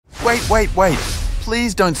Wait.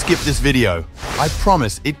 Please don't skip this video. I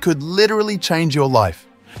promise it could literally change your life.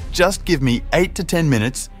 Just give me 8 to 10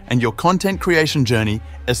 minutes and your content creation journey,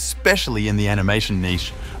 especially in the animation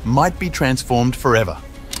niche, might be transformed forever.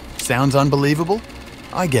 Sounds unbelievable?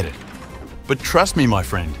 I get it. But trust me, my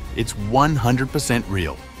friend, it's 100%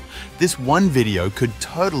 real. This one video could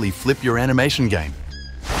totally flip your animation game.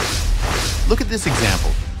 Look at this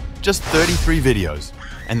example. Just 33 videos,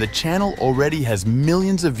 and the channel already has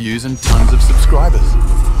millions of views and tons of subscribers.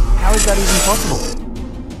 How is that even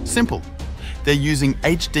possible? Simple. They're using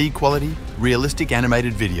HD quality, realistic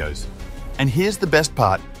animated videos. And here's the best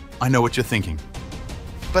part. I know what you're thinking.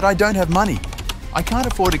 But I don't have money. I can't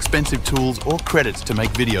afford expensive tools or credits to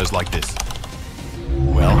make videos like this.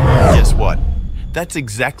 Well, guess what? That's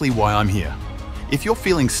exactly why I'm here. If you're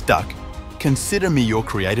feeling stuck, consider me your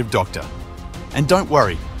creative doctor. And don't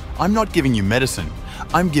worry, I'm not giving you medicine.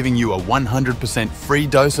 I'm giving you a 100% free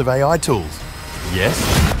dose of AI tools. Yes,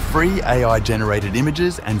 free AI-generated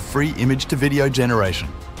images and free image-to-video generation.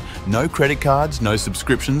 No credit cards, no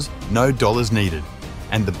subscriptions, no dollars needed.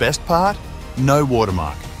 And the best part? No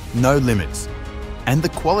watermark, no limits. And the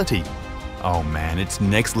quality? Oh man, it's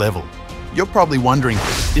next level. You're probably wondering,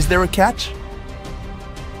 is there a catch?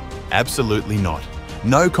 Absolutely not.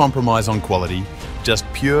 No compromise on quality, just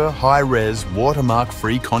pure, high-res,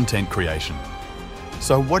 watermark-free content creation.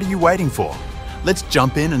 So what are you waiting for? Let's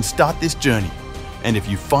jump in and start this journey. And if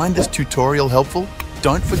you find this tutorial helpful,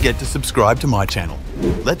 don't forget to subscribe to my channel.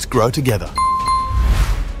 Let's grow together.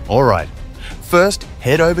 Alright, first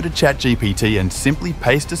head over to Chat GPT and simply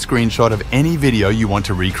paste a screenshot of any video you want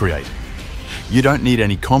to recreate. You don't need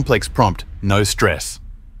any complex prompt, no stress.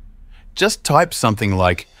 Just type something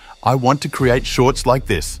like, I want to create shorts like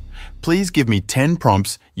this. Please give me 10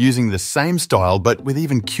 prompts using the same style but with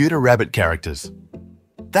even cuter rabbit characters.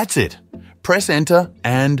 That's it. Press enter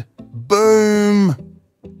and boom!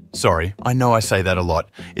 Sorry, I know I say that a lot.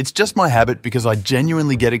 It's just my habit because I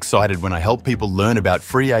genuinely get excited when I help people learn about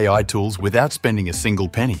free AI tools without spending a single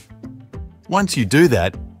penny. Once you do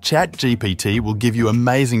that, Chat GPT will give you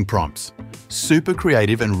amazing prompts, super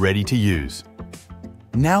creative and ready to use.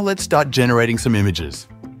 Now let's start generating some images.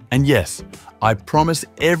 And yes, I promise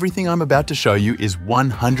everything I'm about to show you is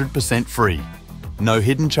 100% free. No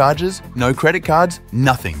hidden charges, no credit cards,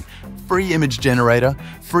 nothing. Free image generator,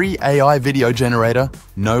 free AI video generator,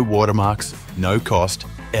 no watermarks, no cost,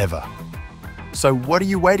 ever. So what are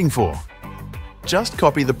you waiting for? Just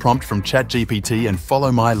copy the prompt from ChatGPT and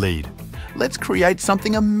follow my lead. Let's create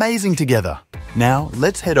something amazing together. Now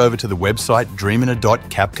let's head over to the website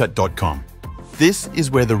dreamercapcut.com. This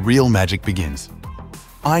is where the real magic begins.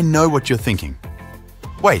 I know what you're thinking.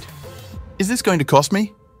 Wait, is this going to cost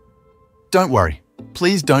me? Don't worry,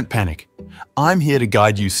 please don't panic. I'm here to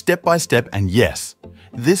guide you step by step, and yes,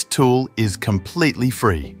 this tool is completely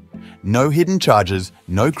free. No hidden charges,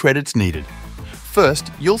 no credits needed.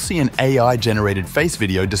 First, you'll see an AI-generated face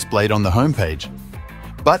video displayed on the homepage.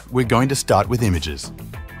 But we're going to start with images.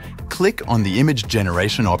 Click on the image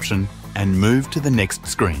generation option and move to the next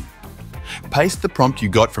screen. Paste the prompt you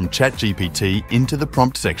got from ChatGPT into the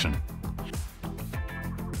prompt section.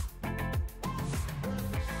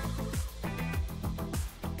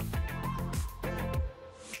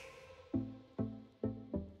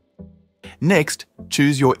 Next,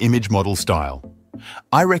 choose your image model style.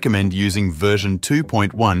 I recommend using version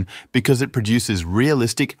 2.1 because it produces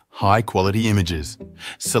realistic, high-quality images.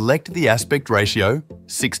 Select the aspect ratio,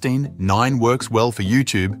 16:9 works well for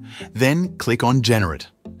YouTube, then click on Generate,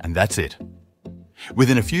 and that's it.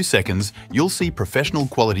 Within a few seconds, you'll see professional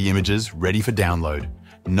quality images ready for download.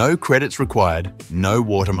 No credits required, no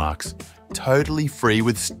watermarks. Totally free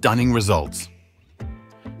with stunning results.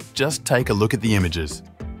 Just take a look at the images.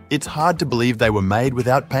 It's hard to believe they were made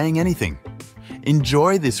without paying anything.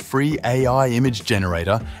 Enjoy this free AI image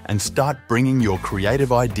generator and start bringing your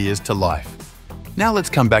creative ideas to life. Now let's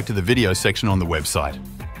come back to the video section on the website.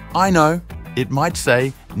 I know, it might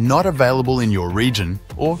say not available in your region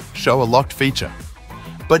or show a locked feature.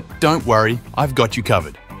 But don't worry, I've got you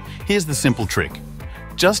covered. Here's the simple trick.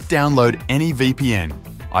 Just download any VPN.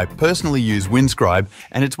 I personally use Windscribe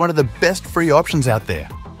and it's one of the best free options out there.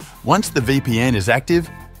 Once the VPN is active,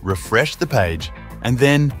 refresh the page and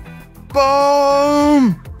then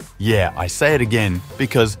boom! Yeah, I say it again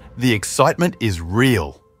because the excitement is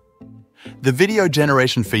real. The video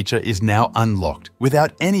generation feature is now unlocked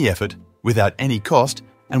without any effort, without any cost,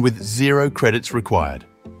 and with 0 credits required.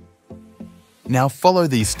 Now follow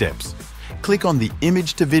these steps. Click on the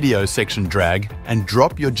Image to Video section, drag, and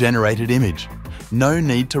drop your generated image. No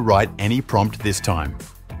need to write any prompt this time.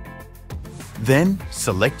 Then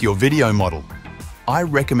select your video model. I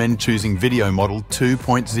recommend choosing Video Model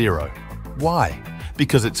 2.0. Why?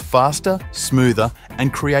 Because it's faster, smoother,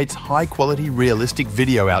 and creates high-quality, realistic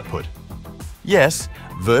video output. Yes,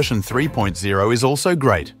 version 3.0 is also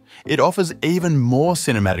great. It offers even more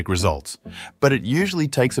cinematic results, but it usually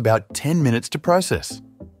takes about 10 minutes to process.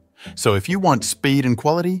 So if you want speed and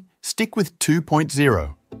quality, stick with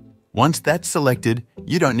 2.0. Once that's selected,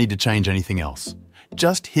 you don't need to change anything else.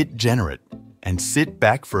 Just hit Generate and sit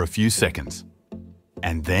back for a few seconds.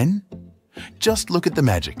 And then, just look at the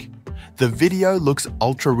magic. The video looks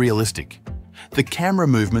ultra-realistic. The camera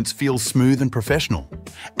movements feel smooth and professional.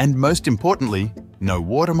 And most importantly, no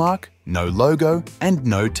watermark, no logo, and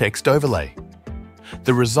no text overlay.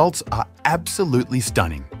 The results are absolutely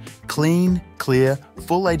stunning. Clean, clear,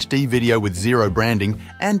 full HD video with zero branding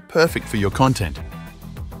and perfect for your content.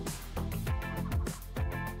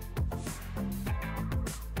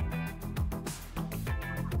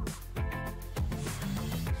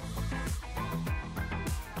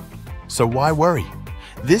 So why worry?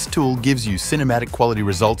 This tool gives you cinematic quality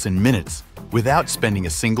results in minutes without spending a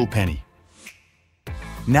single penny.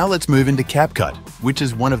 Now let's move into CapCut, which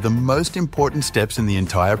is one of the most important steps in the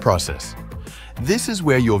entire process. This is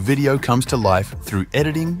where your video comes to life through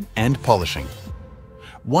editing and polishing.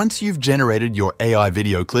 Once you've generated your AI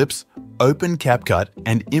video clips, open CapCut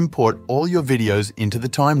and import all your videos into the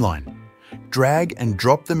timeline. Drag and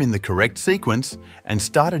drop them in the correct sequence and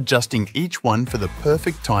start adjusting each one for the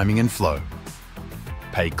perfect timing and flow.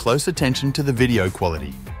 Pay close attention to the video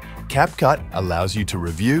quality. CapCut allows you to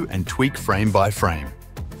review and tweak frame by frame.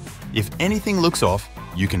 If anything looks off,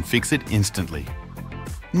 you can fix it instantly.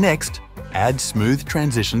 Next, add smooth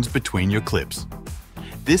transitions between your clips.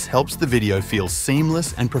 This helps the video feel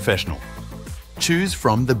seamless and professional. Choose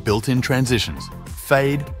from the built-in transitions,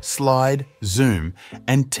 fade, slide, zoom,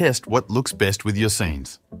 and test what looks best with your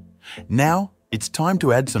scenes. Now, it's time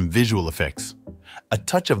to add some visual effects. A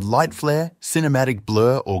touch of light flare, cinematic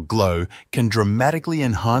blur, or glow can dramatically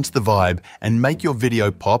enhance the vibe and make your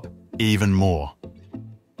video pop even more.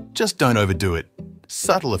 Just don't overdo it.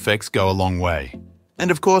 Subtle effects go a long way. And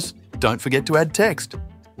of course, don't forget to add text.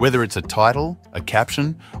 Whether it's a title, a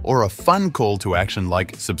caption, or a fun call to action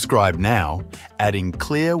like subscribe now, adding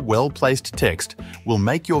clear, well-placed text will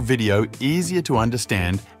make your video easier to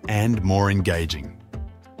understand and more engaging.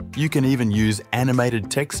 You can even use animated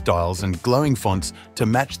text styles and glowing fonts to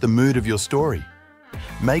match the mood of your story.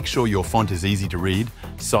 Make sure your font is easy to read,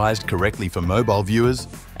 sized correctly for mobile viewers,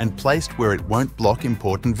 and placed where it won't block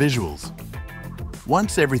important visuals.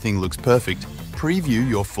 Once everything looks perfect, preview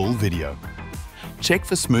your full video. Check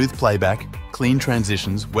for smooth playback, clean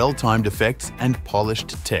transitions, well-timed effects, and polished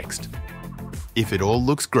text. If it all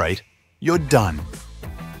looks great, you're done.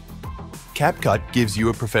 CapCut gives you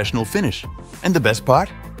a professional finish. And the best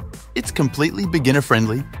part? It's completely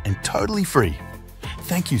beginner-friendly and totally free.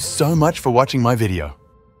 Thank you so much for watching my video.